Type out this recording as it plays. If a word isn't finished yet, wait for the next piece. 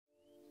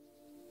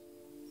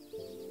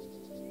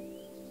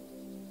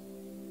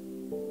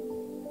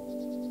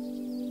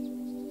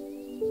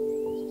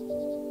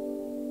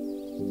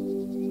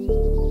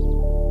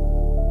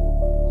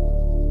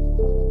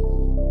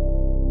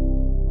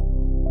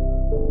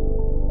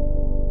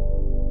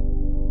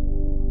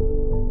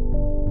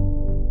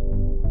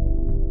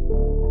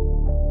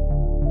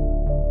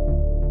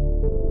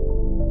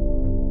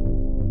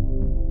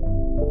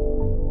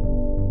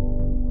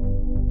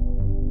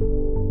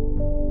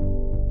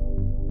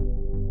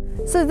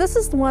So this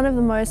is one of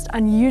the most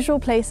unusual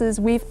places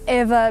we've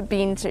ever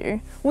been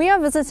to. We are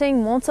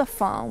visiting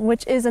Mont-Dauphin,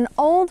 which is an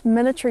old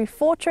military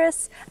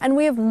fortress, and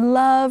we have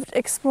loved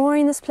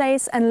exploring this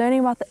place and learning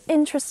about the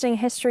interesting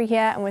history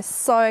here, and we're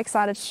so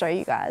excited to show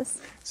you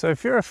guys. So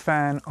if you're a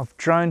fan of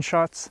drone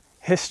shots,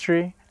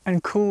 history,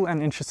 and cool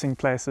and interesting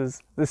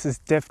places, this is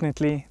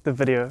definitely the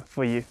video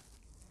for you.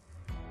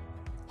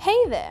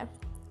 Hey there,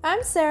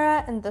 I'm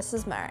Sarah and this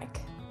is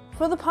Marek.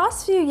 For the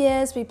past few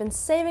years, we've been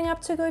saving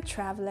up to go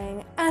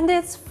traveling, and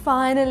it's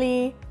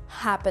finally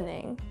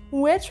happening.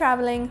 We're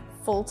traveling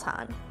full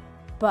time,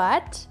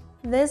 but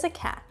there's a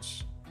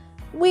catch.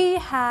 We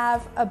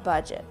have a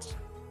budget.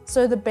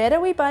 So the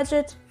better we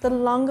budget, the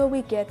longer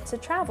we get to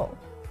travel.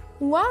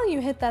 While you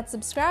hit that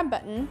subscribe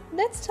button,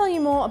 let's tell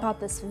you more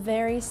about this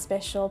very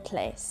special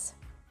place.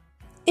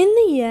 In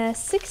the year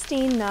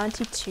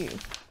 1692,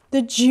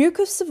 the Duke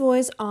of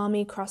Savoy's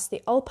army crossed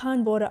the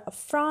Alpine border of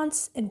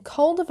France in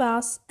Col de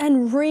Vaux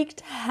and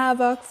wreaked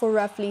havoc for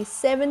roughly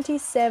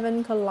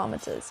 77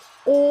 kilometers,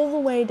 all the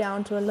way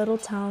down to a little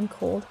town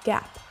called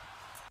Gap.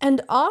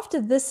 And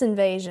after this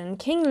invasion,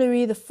 King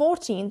Louis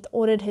XIV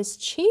ordered his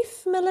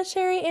chief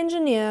military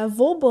engineer,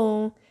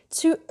 Vauban,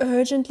 to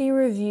urgently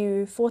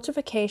review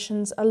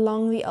fortifications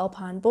along the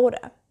Alpine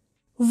border.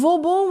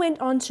 Vauban went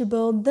on to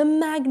build the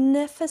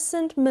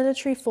magnificent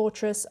military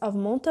fortress of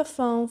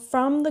Mont-Dauphin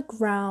from the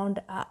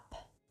ground up.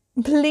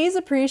 Please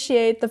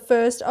appreciate the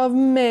first of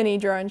many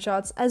drone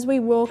shots as we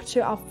walk to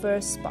our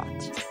first spot.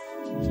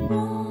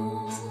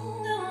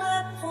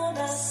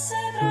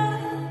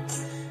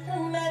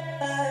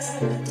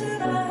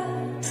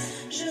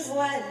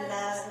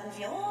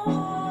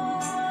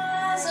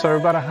 So we're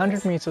about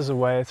 100 meters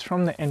away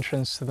from the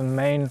entrance to the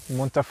main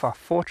Mont-Dauphin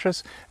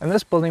fortress, and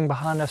this building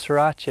behind us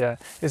right here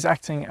is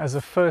acting as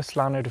the first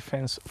line of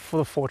defense for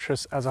the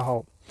fortress as a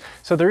whole.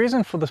 So the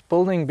reason for this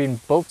building being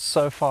built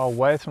so far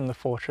away from the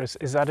fortress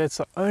is that it's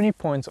the only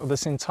point of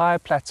this entire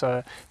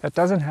plateau that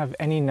doesn't have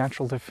any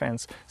natural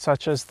defense,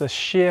 such as the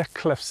sheer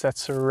cliffs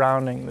that's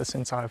surrounding this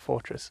entire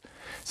fortress.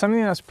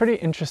 Something that's pretty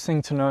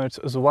interesting to note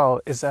as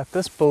well is that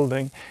this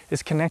building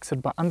is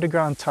connected by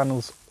underground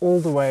tunnels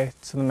all the way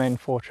to the main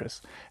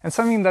fortress. And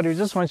something that we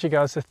just want you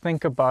guys to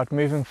think about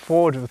moving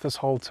forward with this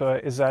whole tour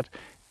is that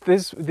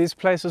these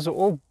places were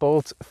all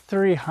built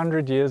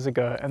 300 years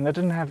ago, and they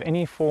didn't have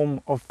any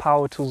form of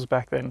power tools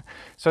back then.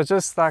 So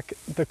just like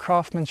the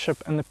craftsmanship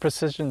and the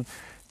precision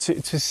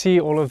to see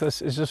all of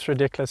this is just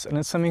ridiculous, and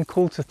it's something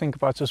cool to think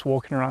about just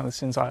walking around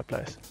this entire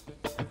place.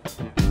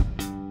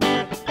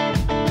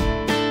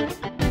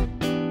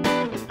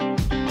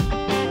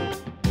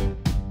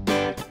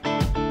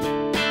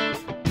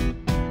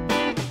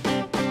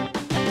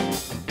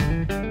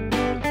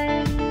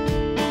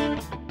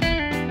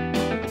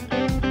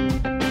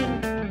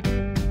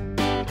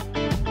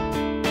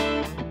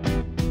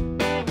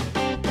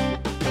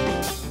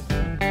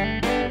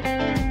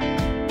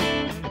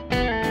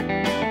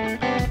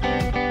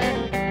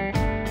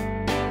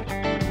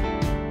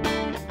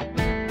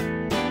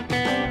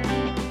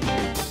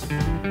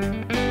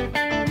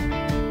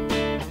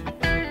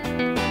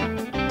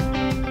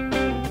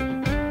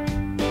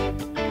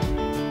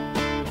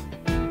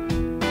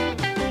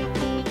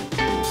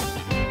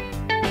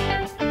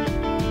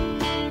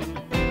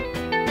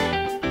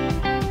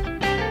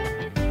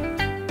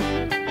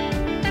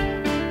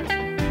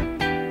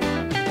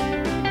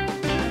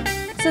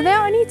 So there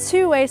are only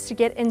two ways to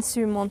get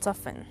into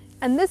Mont-Dauphin,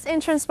 and this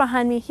entrance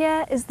behind me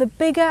here is the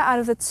bigger out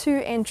of the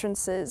two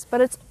entrances,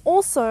 but it's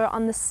also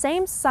on the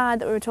same side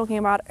that we were talking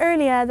about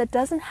earlier that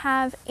doesn't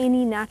have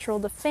any natural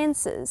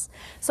defenses.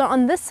 So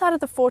on this side of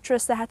the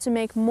fortress they had to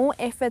make more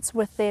efforts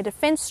with their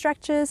defense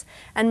structures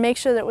and make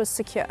sure that it was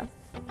secure.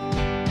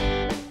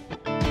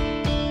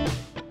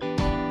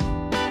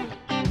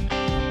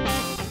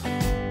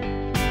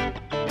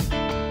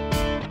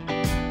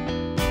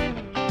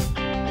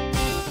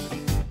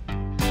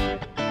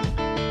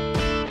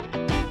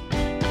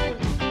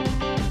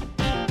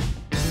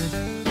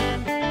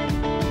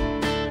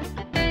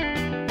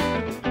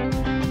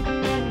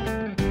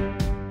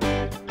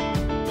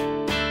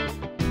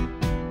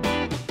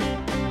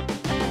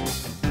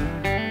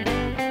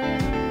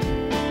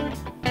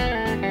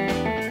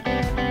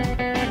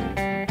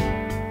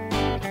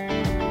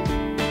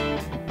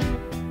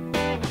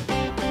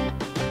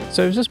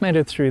 So we've just made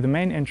it through the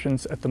main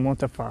entrance at the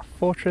Mont-Dauphin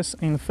fortress,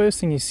 and the first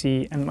thing you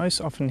see, and most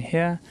often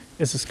here,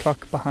 is this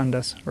clock behind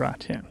us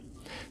right here.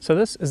 So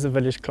this is the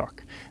village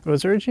clock. It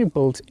was originally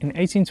built in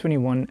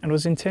 1821 and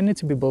was intended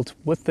to be built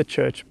with the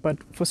church, but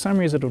for some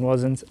reason it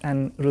wasn't,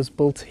 and it was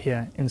built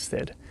here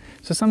instead.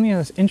 So something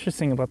that's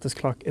interesting about this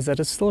clock is that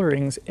it still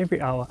rings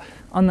every hour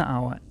on the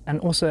hour, and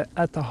also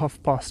at the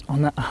half past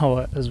on the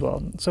hour as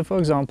well. So for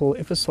example,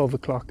 if it's 12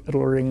 o'clock, it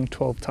will ring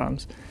 12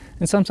 times.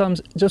 And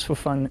sometimes, just for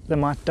fun, they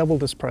might double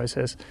this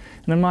process,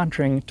 and it might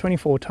ring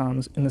 24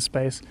 times in the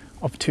space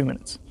of 2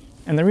 minutes.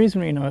 And the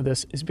reason we know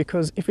this is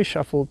because if we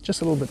shuffle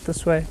just a little bit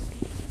this way,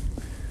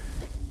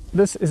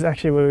 this is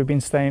actually where we've been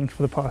staying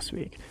for the past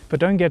week. But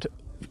don't get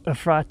a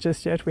fright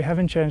just yet. We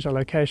haven't changed our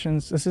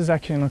locations. This is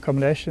actually an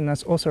accommodation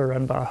that's also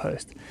run by our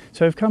host.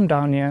 So we've come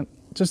down here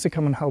just to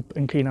come and help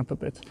and clean up a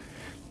bit.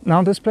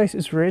 Now this place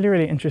is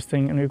really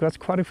interesting, and we've got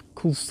quite a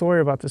cool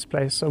story about this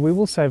place, so we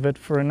will save it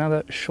for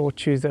another short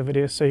Tuesday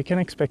video, so you can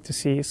expect to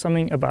see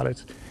something about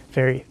it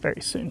very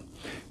soon.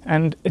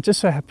 And it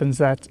just so happens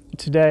that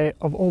today,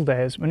 of all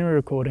days, when we're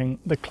recording,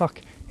 the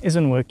clock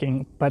isn't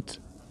working, but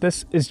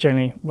this is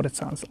generally what it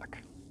sounds like.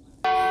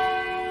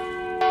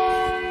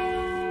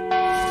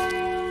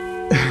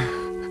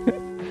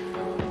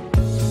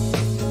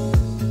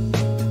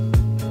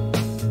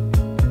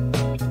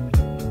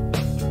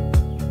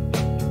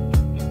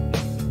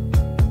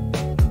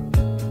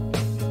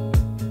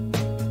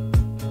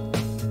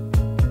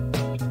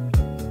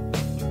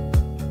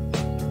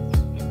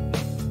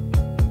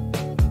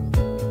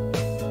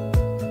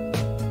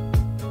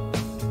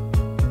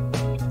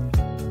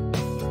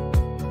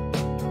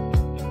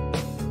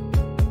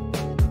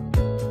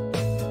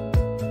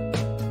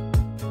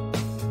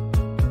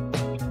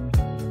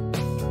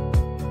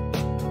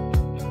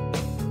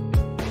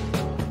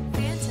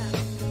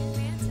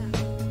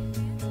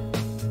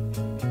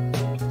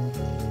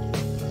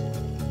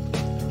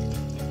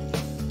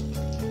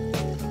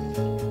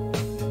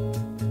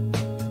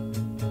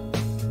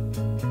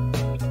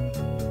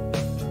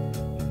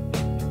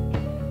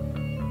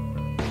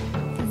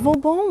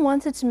 Vauban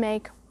wanted to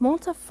make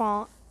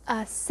Mont-Dauphin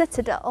a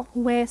citadel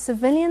where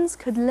civilians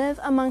could live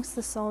amongst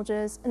the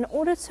soldiers in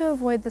order to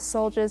avoid the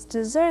soldiers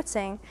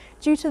deserting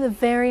due to the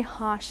very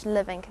harsh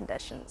living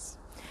conditions.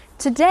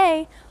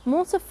 Today,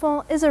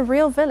 Mont-Dauphin is a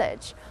real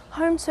village,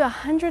 home to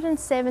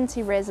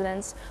 170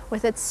 residents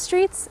with its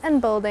streets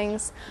and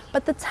buildings,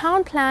 but the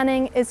town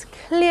planning is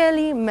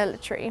clearly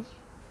military.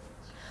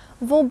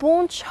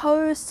 Vauban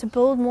chose to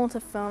build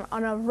Mont-Dauphin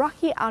on a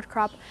rocky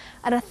outcrop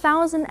at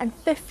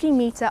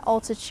 1,050-meter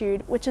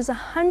altitude, which is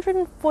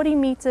 140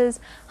 meters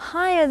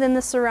higher than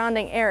the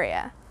surrounding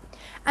area.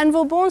 And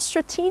Vauban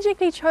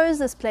strategically chose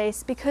this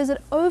place because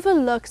it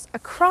overlooks a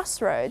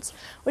crossroads,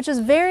 which is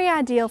very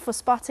ideal for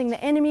spotting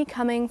the enemy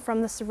coming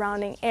from the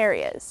surrounding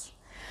areas.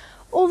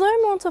 Although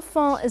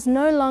Mont-Dauphin is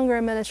no longer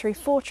a military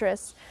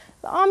fortress,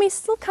 the army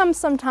still comes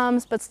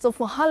sometimes, but still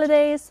for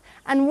holidays,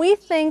 and we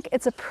think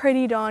it's a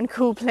pretty darn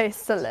cool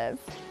place to live.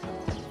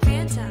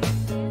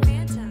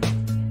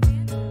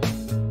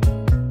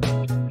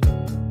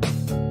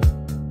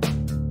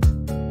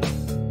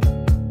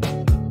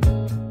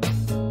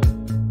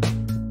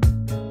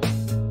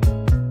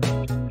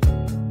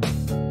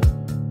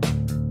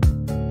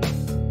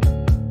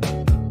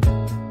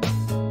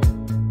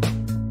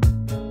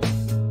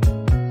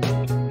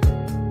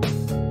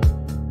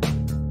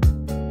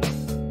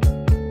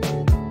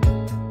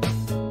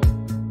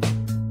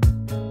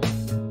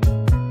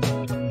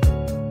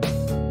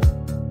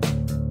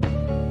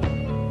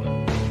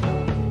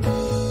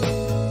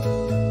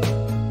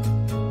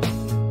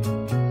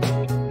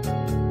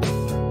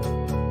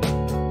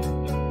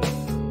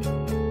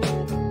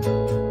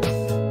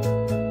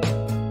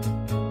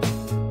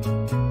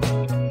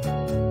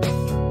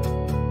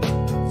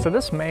 So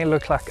this may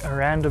look like a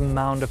random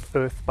mound of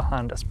earth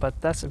behind us, but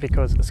that's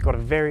because it's got a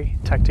very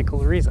tactical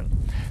reason.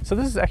 So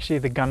this is actually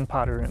the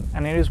gunpowder room,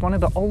 and it is one of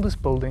the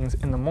oldest buildings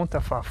in the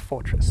Mont-Dauphin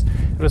fortress.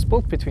 It was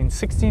built between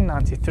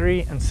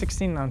 1693 and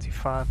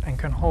 1695 and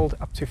can hold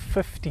up to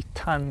 50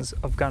 tons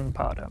of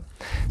gunpowder.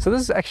 So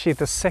this is actually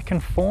the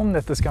second form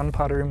that this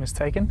gunpowder room has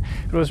taken.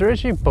 It was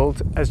originally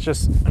built as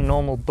just a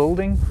normal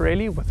building,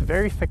 really, with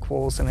very thick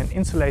walls and an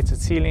insulated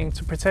ceiling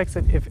to protect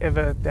it if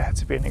ever there had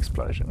to be an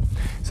explosion.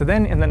 So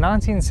then in the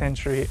 19th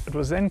century, it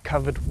was then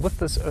covered with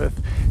this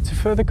earth to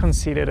further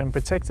conceal it and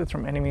protect it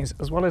from enemies,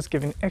 as well as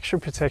giving extra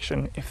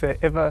protection if there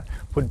ever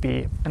would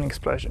be an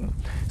explosion.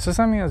 So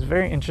something that's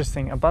very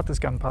interesting about this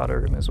gunpowder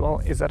room as well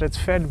is that it's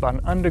fed by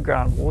an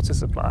underground water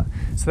supply,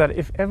 so that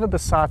if ever the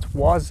site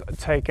was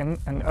taken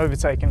and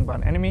overtaken by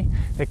an enemy,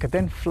 they could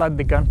then flood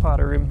the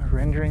gunpowder room,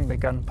 rendering the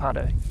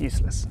gunpowder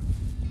useless.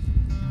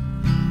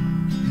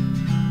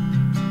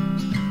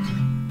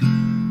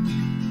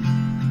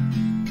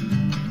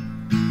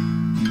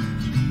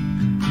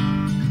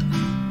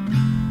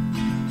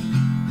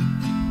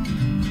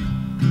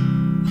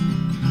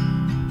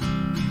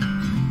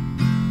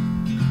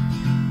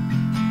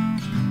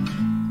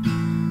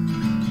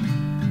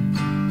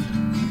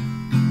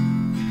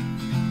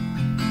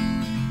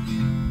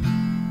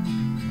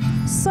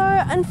 So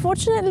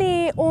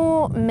unfortunately,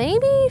 or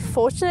maybe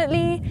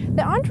fortunately,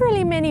 there aren't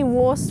really many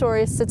war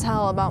stories to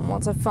tell about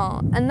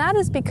Mont-Dauphin, and that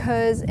is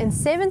because in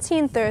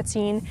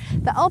 1713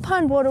 the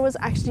Alpine border was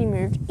actually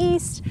moved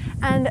east,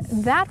 and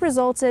that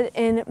resulted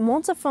in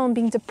Mont-Dauphin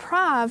being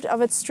deprived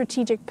of its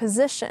strategic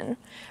position,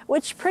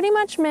 which pretty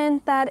much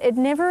meant that it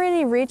never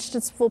really reached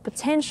its full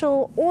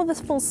potential or the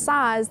full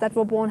size that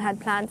Vauban had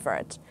planned for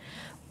it.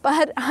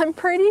 But I'm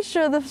pretty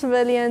sure the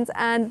civilians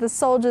and the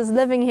soldiers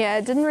living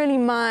here didn't really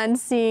mind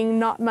seeing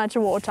not much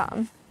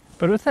wartime.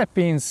 But with that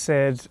being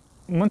said,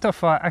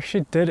 Mont-Dauphin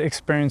actually did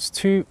experience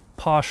two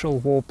partial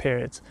war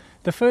periods.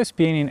 The first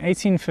being in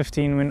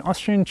 1815 when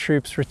Austrian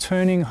troops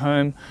returning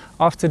home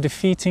after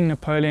defeating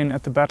Napoleon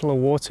at the Battle of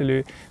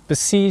Waterloo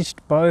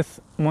besieged both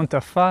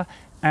Mont-Dauphin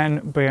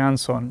and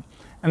Briançon.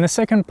 And the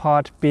second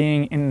part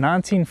being in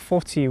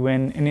 1940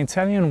 when an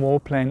Italian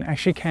warplane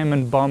actually came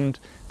and bombed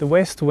the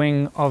west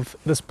wing of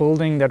this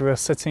building that we're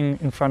sitting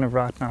in front of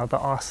right now, the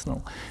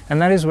arsenal. And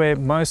that is where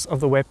most of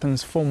the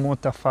weapons for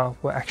Mont-Dauphin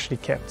were actually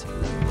kept.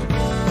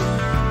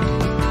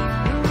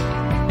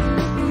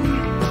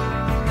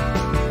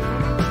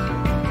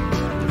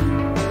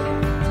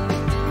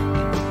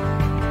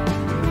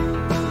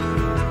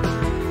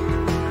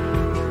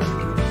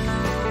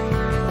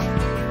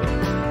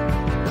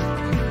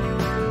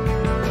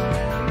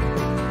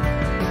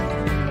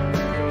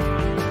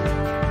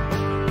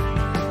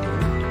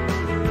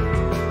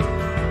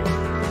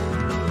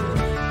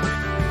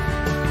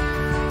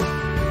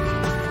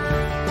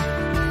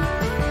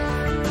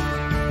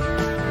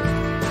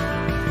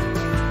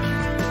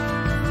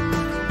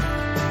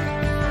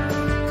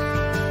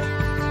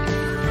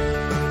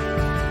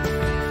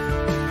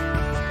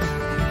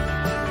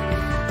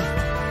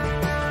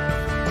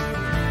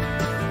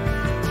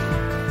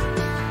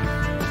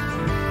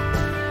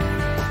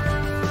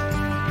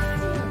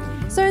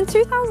 So in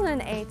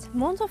 2008,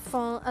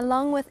 Mont-Dauphin,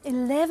 along with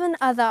 11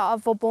 other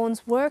of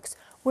Vauban's works,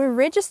 were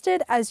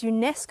registered as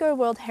UNESCO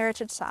World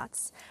Heritage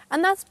Sites.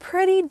 And that's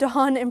pretty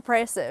darn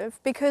impressive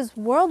because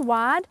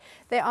worldwide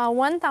there are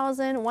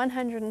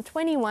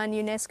 1,121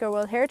 UNESCO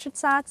World Heritage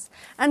Sites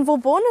and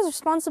Vauban is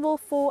responsible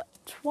for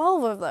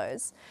 12 of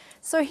those.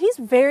 So he's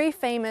very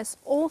famous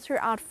all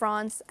throughout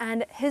France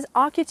and his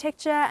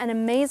architecture and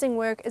amazing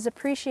work is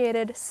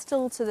appreciated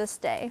still to this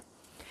day.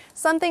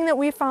 Something that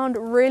we found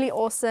really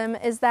awesome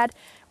is that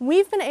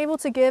we've been able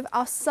to give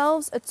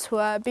ourselves a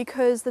tour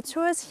because the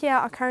tours here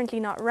are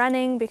currently not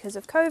running because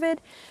of COVID.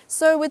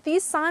 So with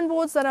these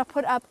signboards that are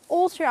put up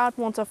all throughout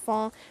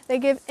Mont-Dauphin, they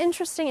give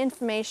interesting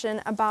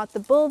information about the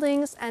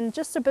buildings and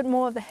just a bit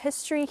more of the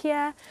history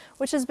here,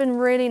 which has been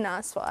really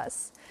nice for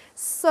us.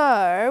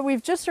 So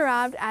we've just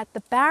arrived at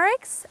the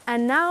barracks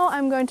and now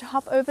I'm going to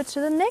hop over to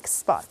the next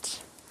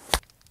spot.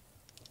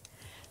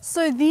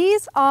 So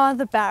these are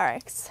the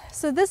barracks.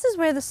 So this is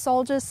where the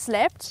soldiers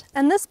slept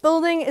and this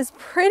building is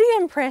pretty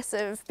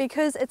impressive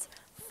because it's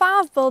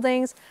 5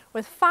 buildings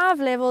with 5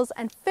 levels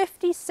and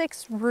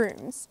 56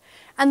 rooms.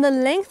 And the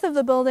length of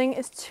the building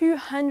is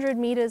 200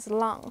 meters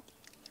long.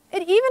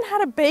 It even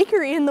had a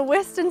bakery in the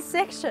western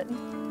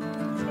section.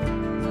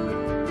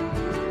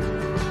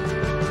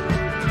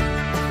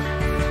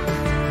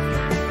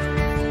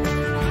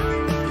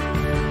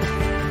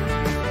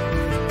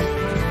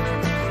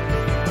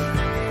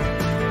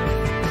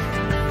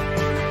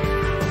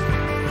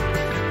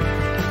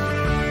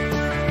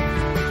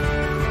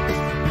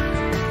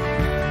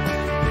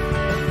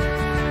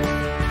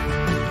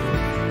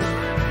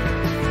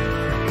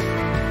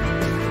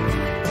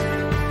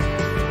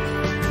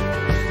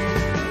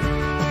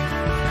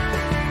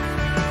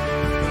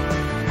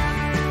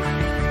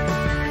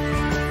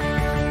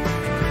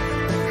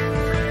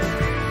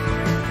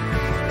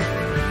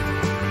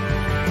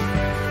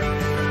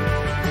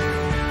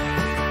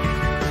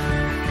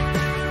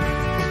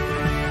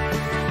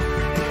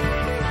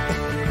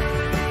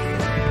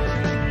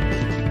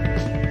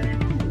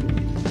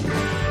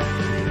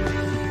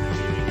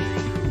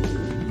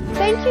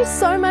 Thank you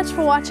so much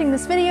for watching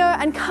this video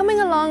and coming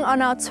along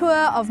on our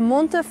tour of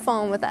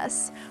Mont-Dauphin with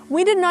us.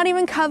 We did not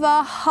even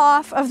cover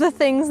half of the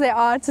things there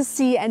are to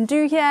see and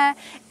do here.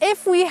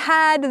 If we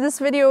had, this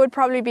video would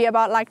probably be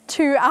about like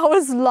 2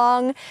 hours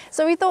long.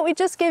 So we thought we'd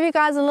just give you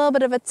guys a little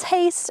bit of a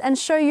taste and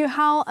show you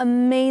how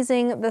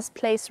amazing this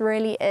place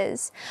really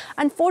is.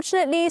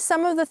 Unfortunately,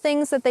 some of the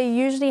things that they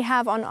usually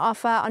have on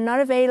offer are not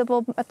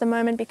available at the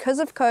moment because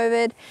of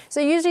COVID.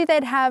 So usually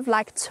they'd have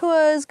like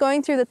tours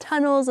going through the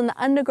tunnels and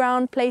the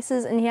underground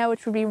places in here,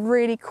 which would be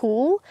really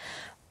cool.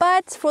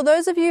 But for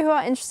those of you who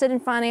are interested in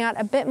finding out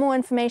a bit more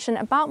information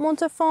about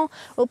Mont-Dauphin,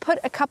 we'll put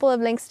a couple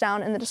of links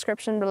down in the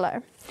description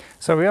below.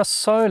 So we are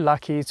so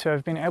lucky to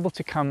have been able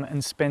to come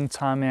and spend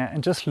time here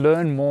and just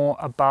learn more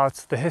about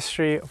the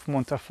history of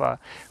Mont-Dauphin.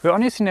 We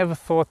honestly never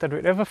thought that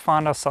we'd ever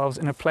find ourselves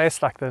in a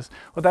place like this,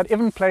 or that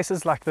even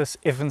places like this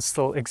even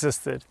still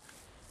existed.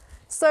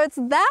 So it's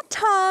that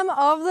time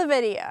of the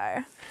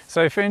video.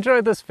 So if you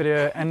enjoyed this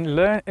video and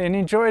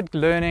enjoyed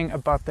learning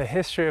about the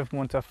history of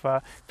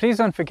Mont-Dauphin, please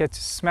don't forget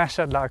to smash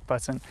that like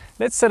button.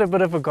 Let's set a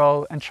bit of a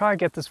goal and try and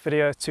get this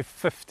video to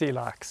 50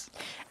 likes.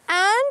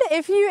 And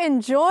if you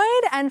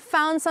enjoyed and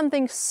found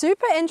something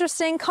super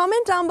interesting,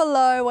 comment down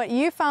below what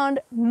you found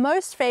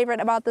most favorite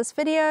about this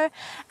video and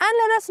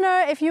let us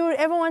know if you would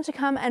ever want to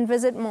come and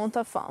visit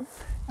Mont-Dauphin.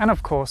 And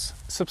of course,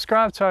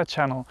 subscribe to our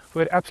channel.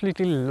 We'd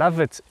absolutely love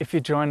it if you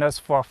joined us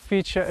for our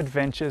future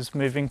adventures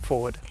moving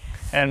forward.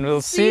 And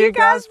we'll see you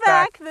guys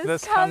back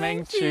this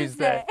coming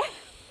Tuesday. That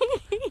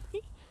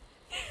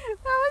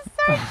was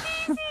so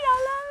cheesy,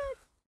 I love it.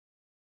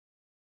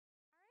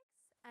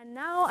 And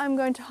now I'm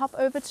going to hop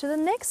over to the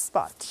next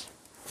spot.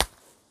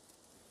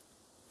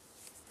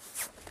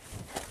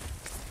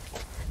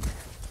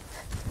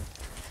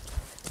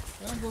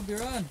 Run, Bobby,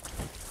 run.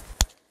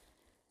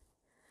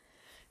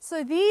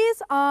 So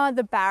these are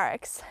the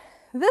barracks.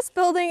 This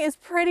building is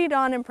pretty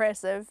darn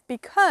impressive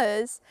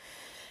because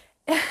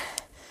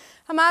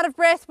I'm out of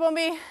breath,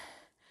 Bumby,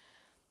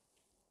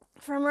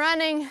 from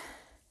running